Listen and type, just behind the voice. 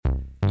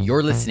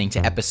You're listening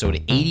to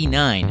episode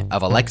 89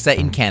 of Alexa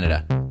in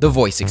Canada, the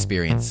voice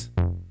experience.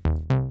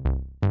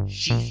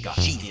 She's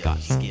got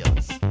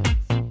skills.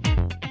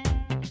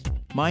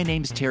 My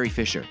name's Terry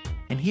Fisher,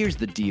 and here's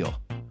the deal.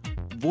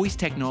 Voice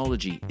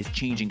technology is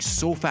changing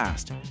so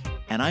fast,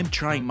 and I'm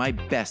trying my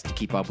best to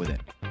keep up with it.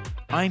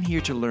 I'm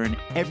here to learn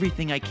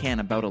everything I can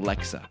about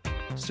Alexa,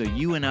 so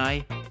you and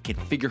I can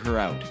figure her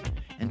out,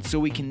 and so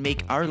we can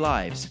make our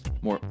lives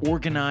more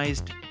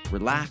organized,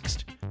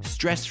 relaxed,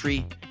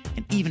 stress-free,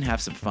 and even have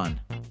some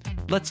fun.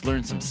 Let's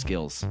learn some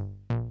skills.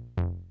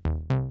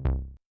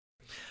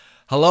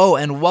 Hello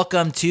and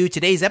welcome to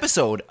today's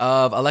episode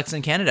of Alexa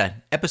in Canada,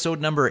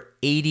 episode number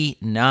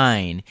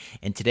 89.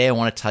 And today I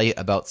want to tell you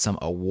about some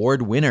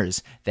award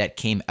winners that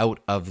came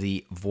out of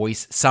the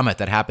Voice Summit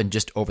that happened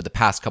just over the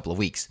past couple of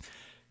weeks.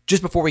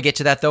 Just before we get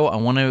to that though, I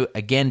want to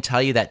again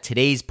tell you that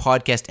today's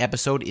podcast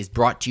episode is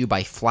brought to you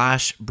by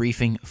Flash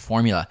Briefing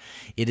Formula.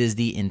 It is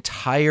the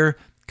entire,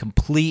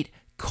 complete,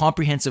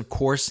 comprehensive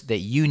course that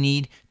you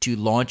need to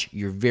launch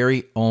your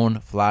very own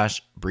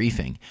flash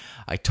briefing.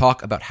 I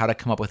talk about how to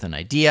come up with an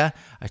idea.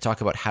 I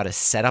talk about how to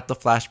set up the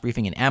flash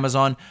briefing in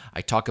Amazon.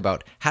 I talk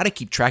about how to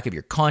keep track of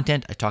your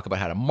content. I talk about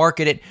how to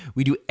market it.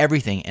 We do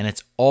everything, and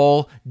it's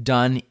all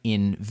done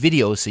in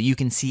videos so you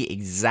can see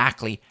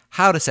exactly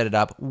how to set it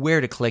up,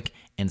 where to click,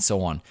 and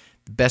so on.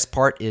 The best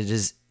part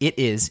is it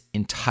is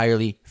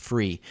entirely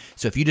free.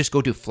 So if you just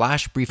go to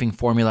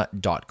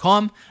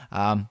flashbriefingformula.com,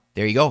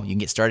 there you go. You can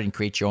get started and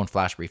create your own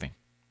flash briefing.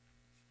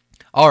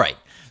 All right,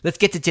 let's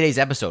get to today's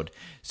episode.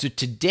 So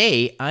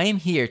today I am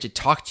here to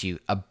talk to you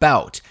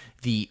about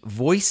the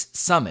Voice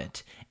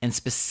Summit and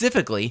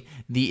specifically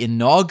the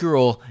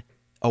inaugural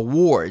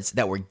awards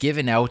that were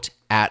given out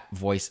at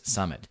Voice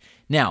Summit.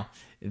 Now,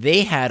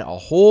 they had a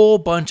whole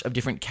bunch of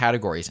different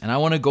categories, and I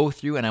want to go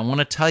through and I want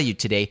to tell you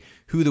today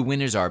who the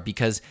winners are,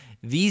 because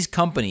these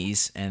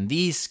companies and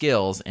these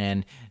skills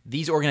and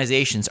these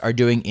organizations are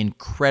doing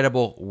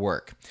incredible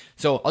work.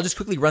 So I'll just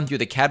quickly run through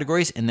the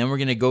categories, and then we're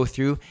going to go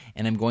through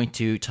and I'm going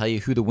to tell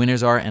you who the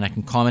winners are, and I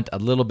can comment a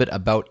little bit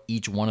about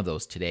each one of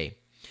those today.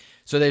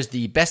 So there's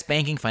the Best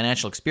Banking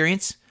Financial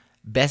Experience,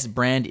 Best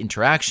Brand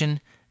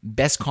Interaction,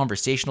 Best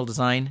Conversational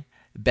Design,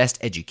 Best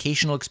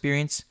Educational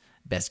Experience,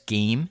 Best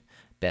Game,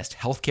 Best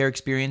Healthcare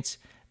Experience,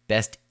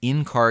 Best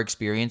In-Car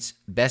Experience,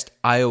 Best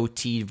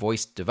IoT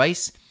Voice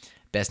Device,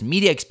 Best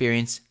Media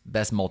Experience,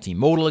 Best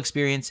Multimodal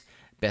Experience,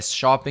 Best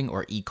Shopping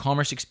or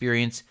E-Commerce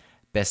Experience,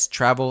 Best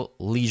Travel,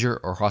 Leisure,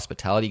 or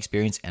Hospitality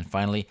Experience, and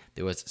finally,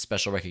 there was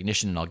special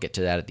recognition, and I'll get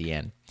to that at the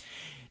end.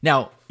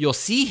 Now, you'll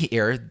see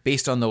here,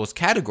 based on those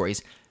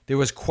categories, there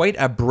was quite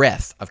a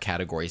breadth of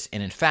categories,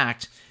 and in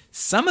fact,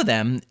 some of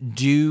them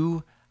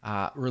do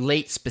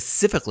relate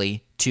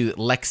specifically to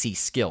Lexi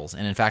skills.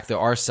 And in fact, there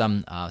are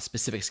some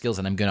specific skills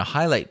that I'm going to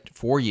highlight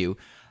for you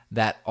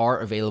that are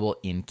available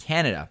in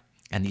Canada.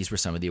 And these were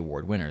some of the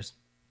award winners.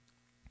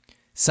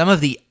 Some of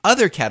the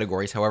other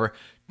categories, however,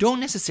 don't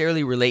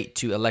necessarily relate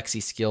to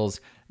Alexi skills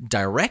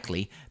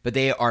directly, but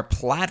they are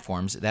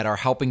platforms that are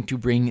helping to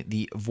bring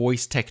the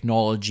voice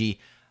technology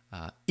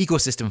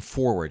ecosystem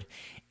forward.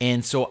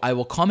 And so I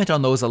will comment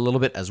on those a little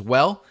bit as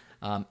well.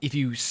 If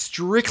you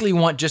strictly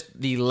want just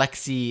the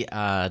Lexi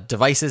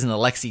devices and the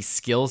Lexi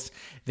skills,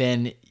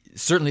 then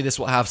certainly this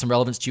will have some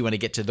relevance to you when I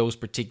get to those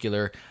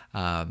particular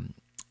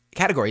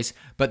categories.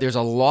 But there's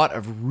a lot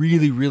of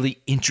really, really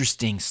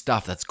interesting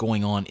stuff that's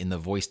going on in the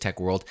voice tech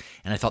world,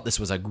 and I thought this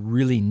was a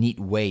really neat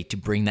way to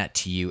bring that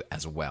to you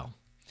as well.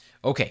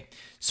 Okay,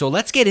 so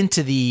let's get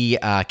into the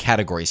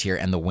categories here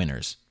and the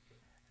winners.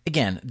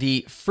 Again,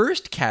 the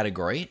first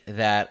category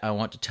that I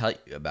want to tell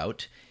you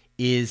about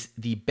is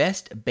the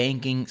Best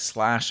Banking /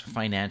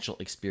 Financial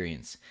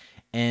Experience.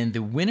 And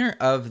the winner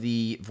of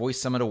the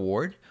Voice Summit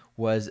Award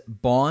was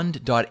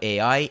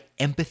Bond.ai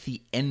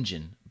Empathy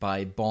Engine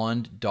by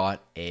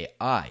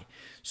Bond.ai.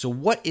 So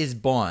what is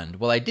Bond?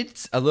 Well, I did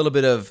a little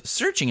bit of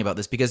searching about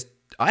this because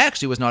I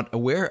actually was not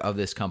aware of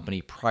this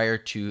company prior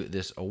to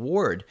this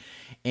award.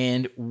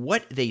 And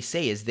what they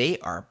say is they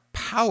are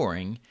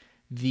powering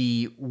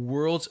the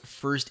world's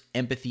first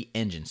empathy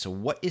engine. So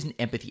what is an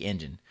empathy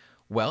engine?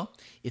 Well,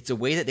 it's a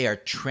way that they are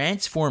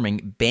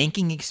transforming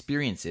banking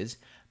experiences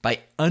by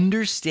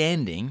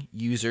understanding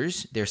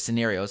users, their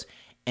scenarios,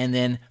 and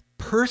then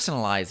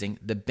personalizing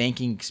the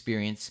banking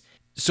experience.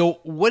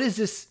 So what does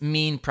this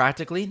mean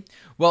practically?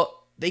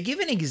 Well, they give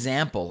an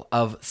example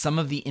of some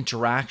of the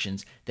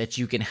interactions that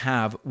you can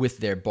have with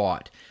their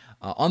bot.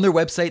 On their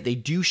website, they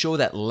do show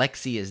that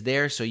Lexi is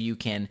there, so you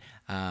can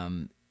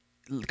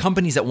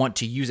companies that want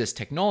to use this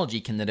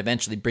technology can then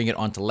eventually bring it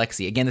onto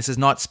Lexi. Again, this is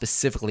not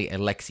specifically a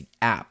Lexi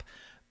app,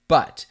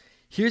 but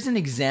here's an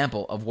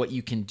example of what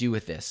you can do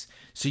with this.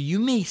 So you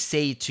may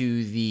say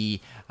to the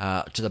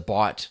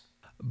bot,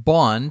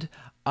 Bond,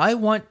 I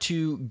want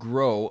to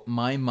grow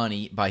my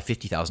money by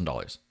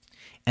 $50,000.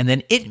 And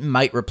then it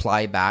might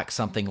reply back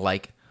something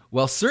like,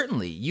 well,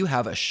 certainly you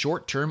have a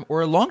short-term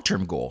or a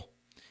long-term goal.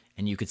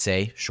 And you could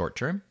say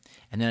short-term.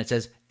 And then it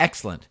says,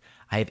 excellent.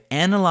 I have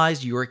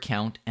analyzed your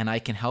account and I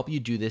can help you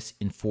do this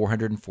in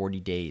 440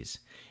 days.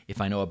 If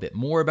I know a bit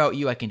more about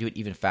you, I can do it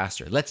even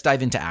faster. Let's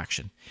dive into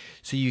action.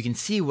 So you can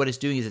see what it's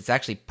doing is it's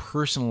actually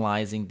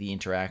personalizing the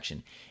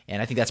interaction.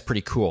 And I think that's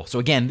pretty cool. So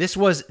again, this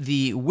was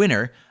the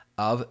winner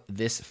of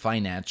this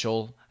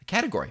financial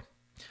category.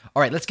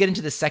 All right, let's get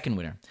into the second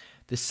winner.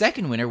 The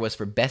second winner was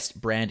for Best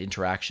Brand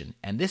Interaction.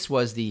 And this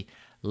was the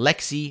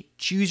Lexi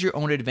Choose Your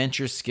Own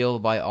Adventure skill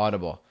by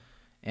Audible.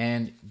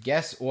 And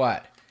guess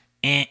what?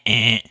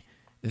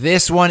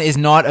 This one is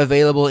not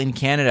available in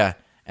Canada.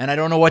 And I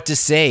don't know what to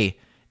say.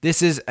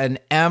 This is an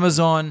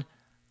Amazon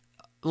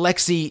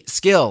Lexi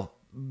skill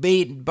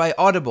made by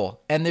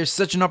Audible. And there's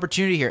such an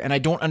opportunity here. And I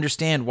don't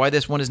understand why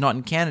this one is not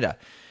in Canada.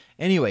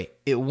 Anyway,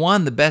 it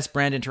won the Best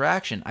Brand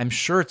Interaction. I'm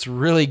sure it's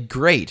really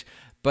great,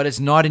 but it's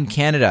not in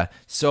Canada.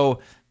 So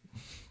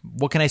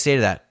what can I say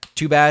to that?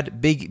 Too bad.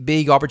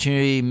 Big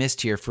opportunity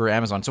missed here for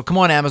Amazon. So come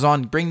on,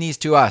 Amazon, bring these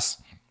to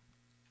us.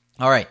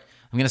 All right.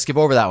 I'm going to skip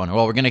over that one.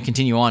 Well, we're going to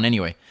continue on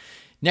anyway.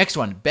 Next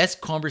one,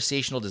 Best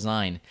Conversational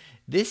Design.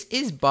 This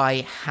is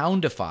by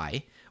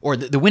Houndify, or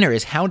the winner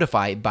is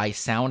Houndify by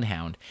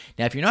SoundHound.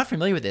 Now, if you're not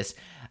familiar with this,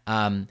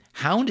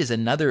 Hound is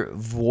another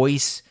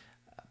voice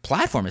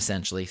platform,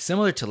 essentially,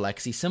 similar to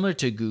Lexi, similar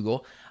to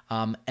Google,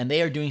 and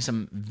they are doing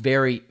some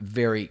very,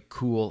 very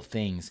cool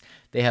things.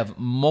 They have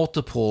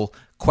multiple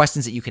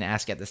questions that you can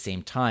ask at the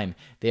same time.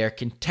 They are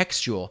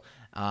contextual,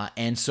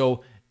 and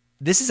so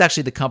this is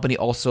actually the company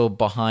also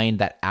behind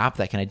that app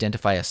that can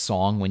identify a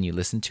song when you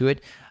listen to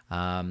it,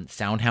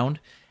 SoundHound.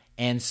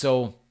 And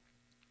so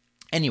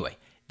anyway,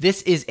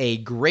 this is a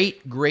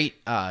great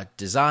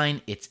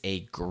design. It's a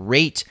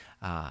great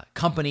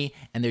company,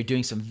 and they're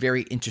doing some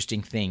very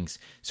interesting things.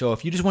 So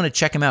if you just want to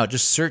check them out,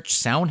 just search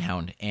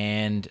SoundHound,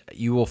 and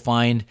you will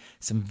find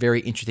some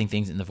very interesting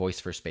things in the voice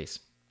first space.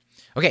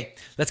 Okay,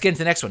 let's get into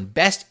the next one.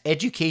 Best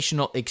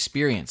Educational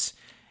Experience.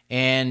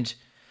 And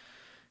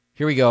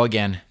here we go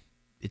again.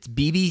 It's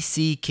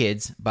BBC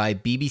Kids by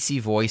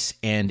BBC Voice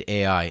and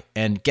AI.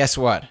 And guess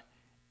what?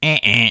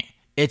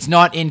 It's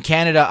not in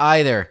Canada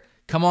either.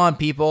 Come on,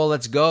 people,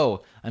 let's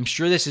go. I'm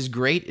sure this is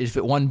great. If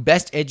it won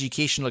Best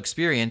Educational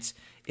Experience,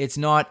 it's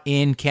not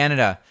in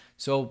Canada.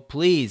 So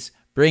please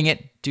bring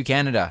it to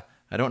Canada.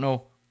 I don't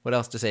know what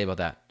else to say about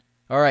that.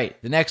 All right,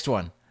 the next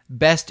one.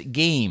 Best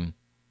Game.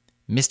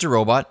 Mr.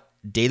 Robot,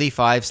 Daily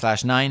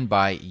 5/9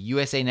 by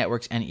USA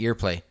Networks and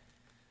Earplay.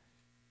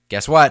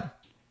 Guess what?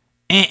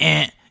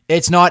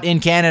 It's not in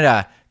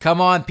Canada.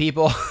 Come on,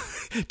 people.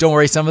 Don't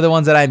worry. Some of the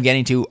ones that I'm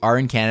getting to are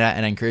in Canada,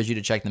 and I encourage you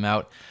to check them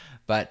out.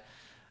 But,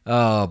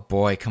 oh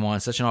boy, come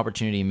on. Such an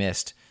opportunity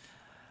missed.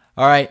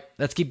 All right,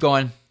 let's keep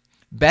going.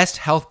 Best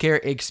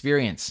Healthcare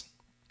Experience.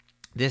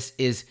 This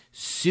is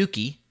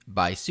Suki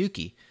by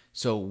Suki.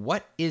 So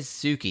what is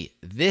Suki?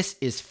 This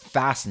is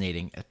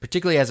fascinating,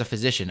 particularly as a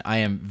physician. I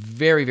am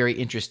very, very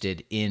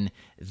interested in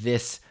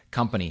this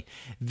company.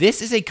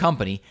 This is a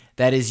company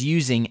that is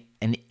using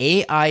an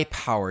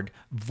AI-powered,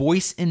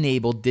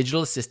 voice-enabled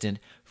digital assistant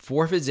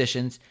for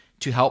physicians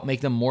to help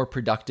make them more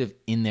productive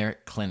in their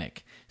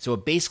clinic. So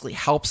it basically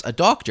helps a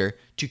doctor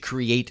to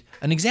create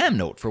an exam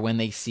note for when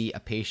they see a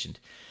patient.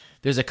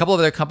 There's a couple of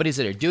other companies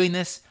that are doing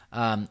this.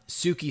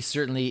 Suki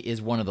certainly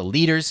is one of the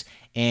leaders,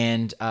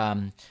 and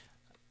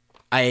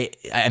I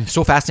am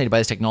so fascinated by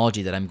this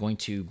technology that I'm going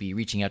to be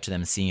reaching out to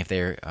them and seeing if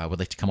they would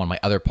like to come on my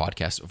other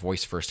podcast,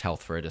 Voice First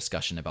Health, for a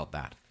discussion about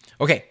that.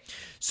 Okay,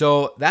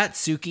 so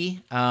that's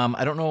Suki.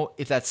 I don't know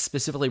if that's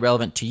specifically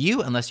relevant to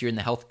you unless you're in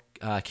the health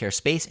care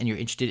space and you're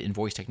interested in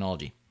voice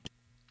technology.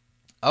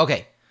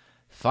 Okay,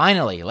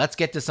 finally, let's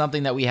get to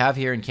something that we have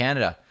here in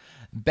Canada.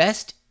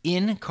 Best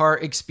in-car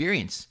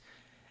experience.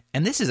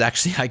 And this is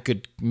actually, I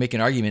could make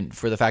an argument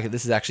for the fact that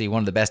this is actually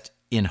one of the best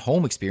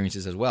in-home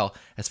experiences as well,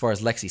 as far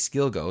as Lexi's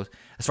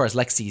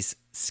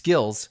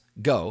skills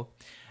go.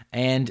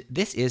 And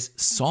this is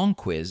Song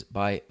Quiz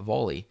by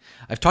Volley.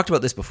 I've talked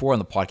about this before on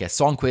the podcast.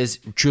 Song Quiz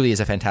truly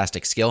is a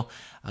fantastic skill.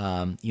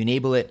 You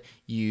enable it.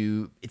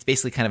 It's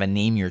basically kind of a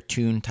name your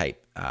tune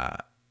type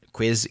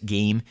quiz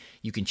game.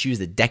 You can choose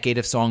the decade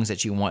of songs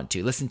that you want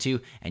to listen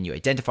to, and you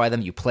identify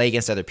them. You play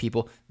against other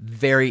people.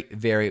 Very,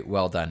 very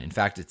well done. In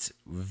fact, it's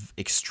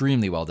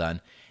extremely well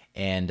done.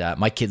 And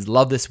my kids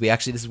love this.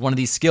 This is one of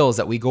these skills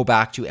that we go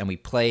back to and we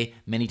play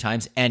many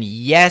times. And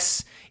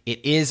yes,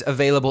 it is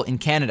available in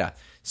Canada.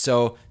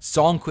 So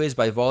Song Quiz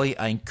by Volley,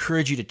 I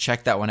encourage you to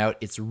check that one out.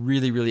 It's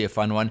really, really a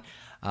fun one.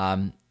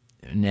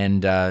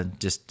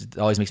 Just it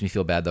always makes me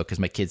feel bad, though, because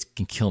my kids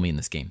can kill me in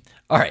this game.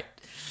 All right,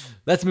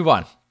 let's move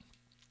on.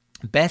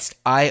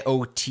 Best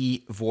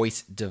IoT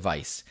voice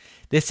device.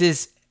 This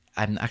is,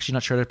 I'm actually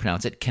not sure how to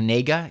pronounce it,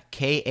 Kanega,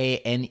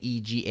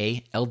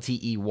 Kanega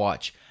LTE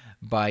watch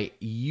by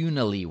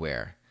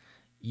Uniliwear,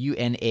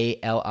 Unaliwear.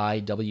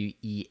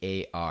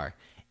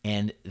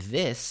 And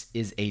this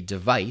is a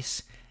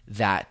device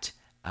that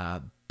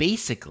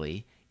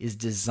basically is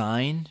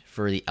designed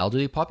for the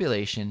elderly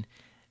population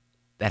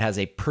that has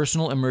a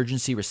personal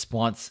emergency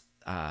response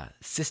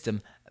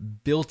system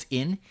built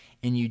in,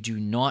 and you do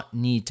not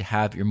need to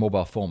have your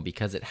mobile phone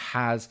because it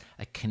has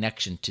a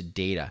connection to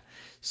data.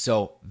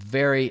 So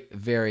very,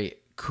 very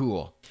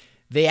cool.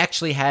 They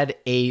actually had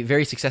a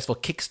very successful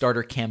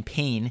Kickstarter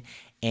campaign,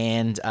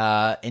 and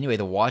anyway,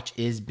 the watch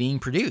is being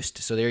produced.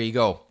 So there you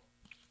go.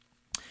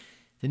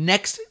 The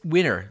next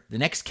winner, the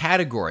next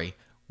category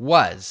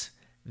was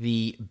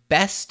the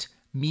best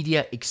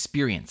media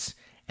experience.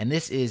 And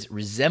this is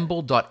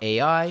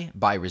Resemble.ai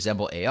by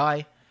Resemble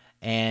AI.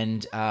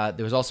 And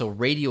there was also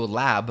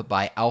Radiolab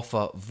by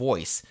Alpha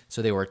Voice.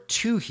 So there were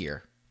two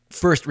here.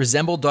 First,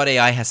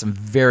 Resemble.ai has some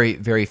very,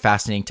 very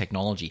fascinating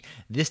technology.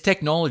 This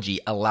technology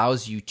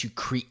allows you to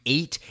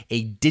create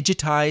a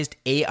digitized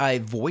AI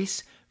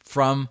voice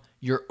from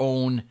your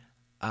own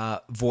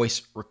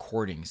voice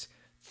recordings.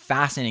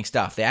 Fascinating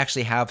stuff. They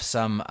actually have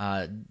some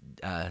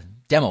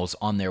demos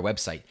on their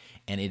website,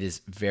 and it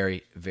is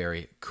very,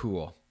 very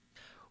cool.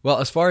 Well,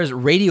 as far as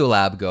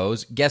Radiolab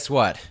goes, guess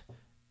what?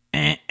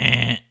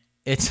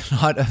 It's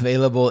not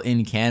available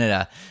in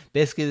Canada.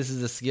 Basically, this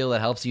is a skill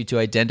that helps you to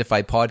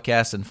identify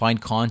podcasts and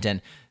find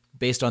content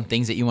based on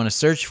things that you want to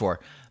search for.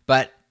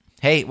 But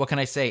hey, what can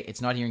I say?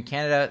 It's not here in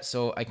Canada,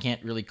 so I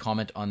can't really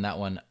comment on that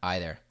one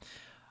either.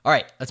 All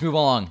right, let's move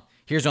along.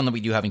 Here's one that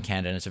we do have in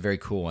Canada, and it's a very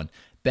cool one.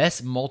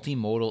 Best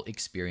Multimodal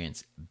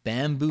Experience,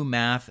 Bamboo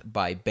Math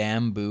by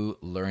Bamboo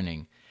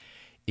Learning.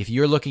 If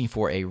you're looking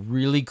for a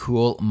really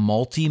cool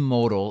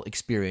multimodal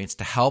experience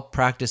to help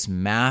practice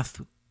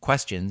math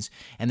questions,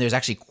 and there's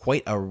actually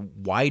quite a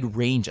wide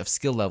range of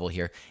skill level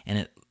here,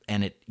 and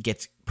it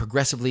gets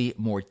progressively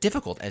more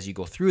difficult as you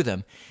go through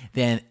them,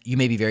 then you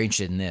may be very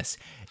interested in this.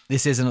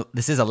 This is a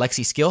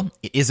Lexi skill.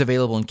 It is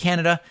available in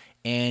Canada,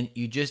 and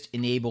you just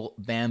enable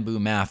Bamboo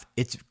Math.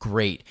 It's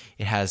great.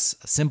 It has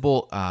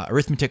simple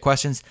arithmetic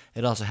questions.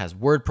 It also has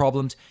word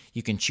problems.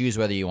 You can choose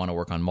whether you want to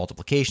work on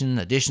multiplication,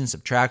 addition,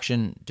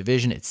 subtraction,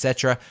 division,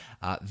 etc.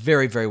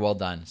 Very, very well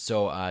done.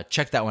 So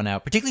check that one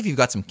out. Particularly if you've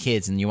got some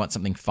kids and you want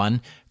something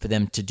fun for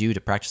them to do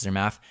to practice their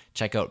math,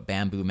 check out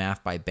Bamboo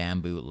Math by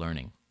Bamboo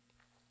Learning.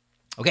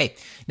 Okay,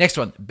 next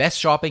one. Best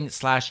shopping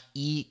 /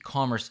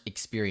 e-commerce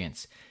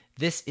experience.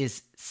 This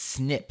is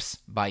Snips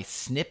by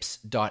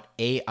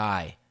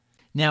Snips.ai.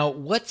 Now,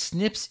 what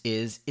Snips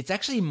is, it's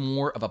actually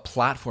more of a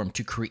platform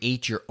to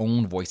create your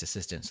own voice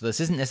assistant. So this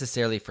isn't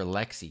necessarily for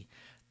Lexi,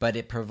 but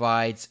it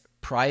provides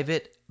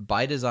private,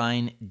 by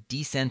design,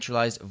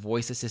 decentralized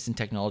voice assistant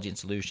technology and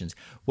solutions.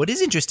 What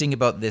is interesting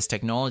about this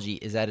technology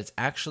is that it's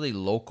actually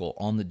local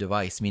on the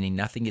device, meaning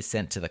nothing is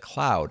sent to the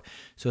cloud.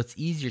 So it's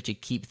easier to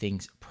keep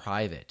things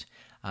private.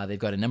 They've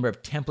got a number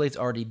of templates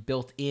already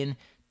built in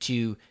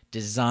to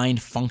design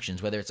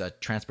functions, whether it's a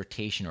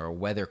transportation or a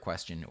weather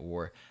question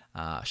or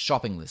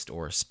shopping list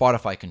or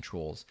Spotify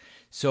controls.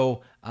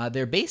 So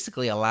they're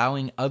basically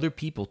allowing other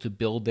people to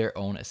build their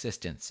own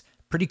assistants.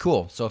 Pretty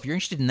cool. So if you're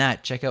interested in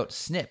that, check out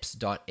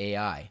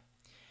snips.ai.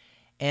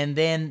 And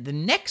then the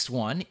next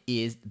one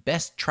is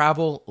best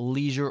travel,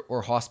 leisure,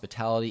 or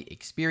hospitality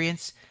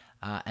experience.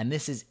 And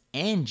this is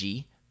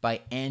Angie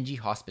by Angie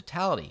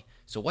Hospitality.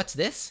 So what's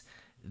this?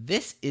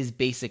 This is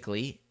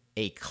basically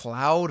a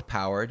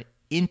cloud-powered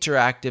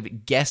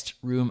interactive guest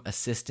room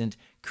assistant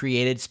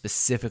created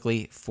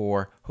specifically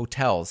for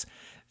hotels.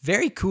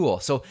 Very cool.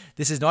 So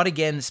this is not,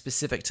 again,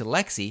 specific to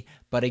Lexi,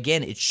 but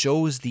again, it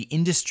shows the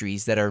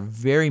industries that are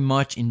very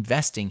much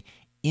investing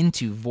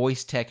into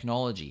voice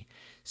technology.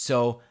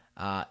 So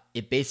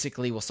it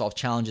basically will solve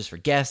challenges for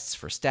guests,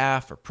 for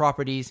staff, for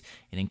properties,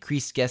 and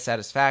increase guest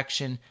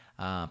satisfaction,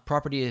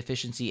 property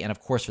efficiency, and of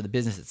course for the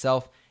business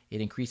itself, it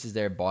increases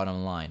their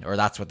bottom line, or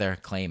that's what they're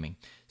claiming.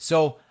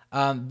 So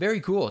very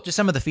cool. Just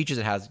some of the features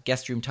it has: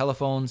 guest room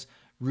telephones,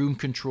 room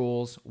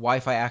controls,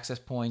 Wi-Fi access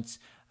points,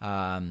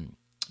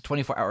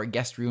 24-hour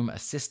guest room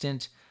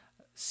assistant,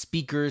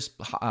 speakers,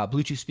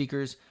 Bluetooth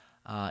speakers,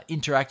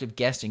 interactive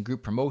guest and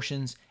group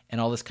promotions,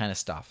 and all this kind of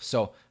stuff.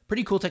 So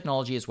pretty cool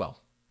technology as well.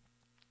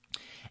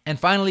 And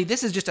finally,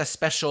 this is just a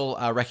special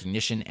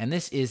recognition, and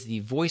this is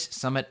the Voice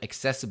Summit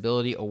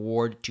Accessibility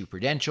Award to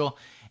Prudential.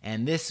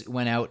 And this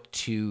went out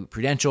to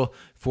Prudential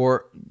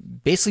for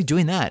basically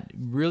doing that,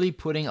 really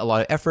putting a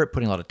lot of effort,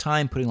 putting a lot of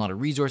time, putting a lot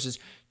of resources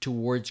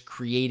towards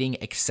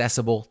creating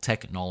accessible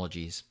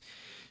technologies.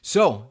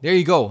 So there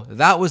you go.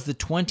 That was the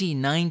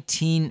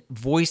 2019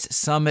 Voice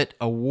Summit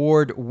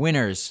Award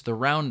winners, the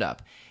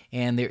roundup.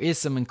 And there is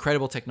some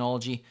incredible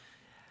technology.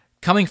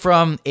 Coming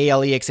from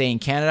ALEXA in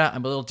Canada,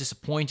 I'm a little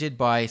disappointed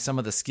by some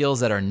of the skills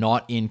that are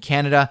not in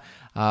Canada.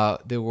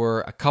 There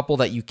were a couple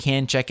that you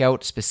can check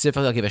out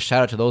specifically. I'll give a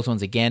shout out to those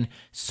ones again.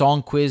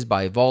 Song Quiz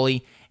by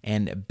Volley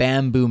and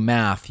Bamboo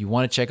Math. You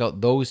want to check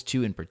out those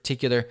two in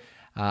particular.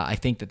 I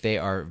think that they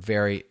are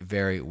very,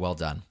 very well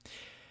done.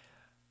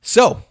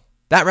 So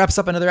that wraps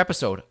up another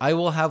episode. I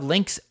will have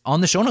links on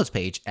the show notes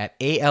page at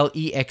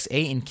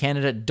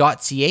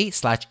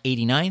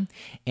alexaincanada.ca/89.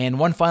 And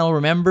one final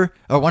reminder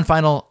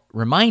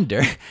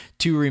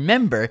to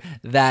remember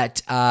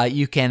that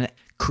you can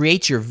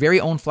create your very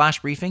own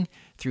flash briefing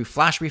through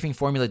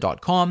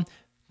flashbriefingformula.com,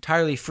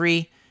 entirely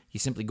free. You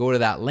simply go to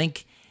that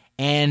link.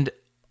 And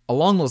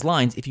along those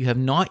lines, if you have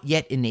not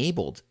yet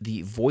enabled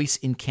the Voice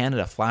in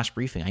Canada flash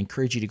briefing, I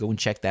encourage you to go and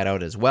check that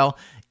out as well.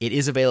 It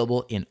is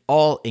available in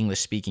all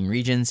English-speaking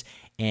regions.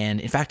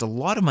 And in fact, a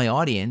lot of my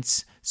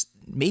audience,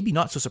 maybe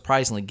not so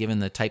surprisingly given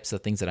the types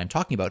of things that I'm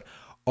talking about,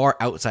 are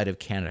outside of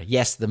Canada.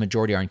 Yes, the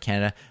majority are in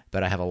Canada,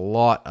 but I have a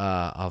lot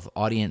of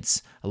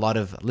audience, a lot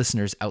of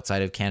listeners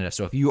outside of Canada.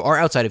 So if you are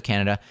outside of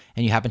Canada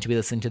and you happen to be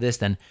listening to this,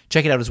 then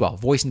check it out as well,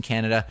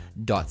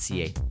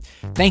 voiceincanada.ca.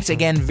 Thanks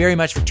again very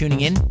much for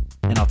tuning in,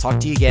 and I'll talk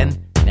to you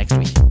again next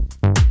week.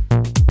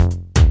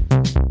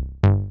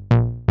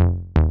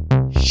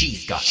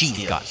 She's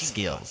got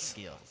skills.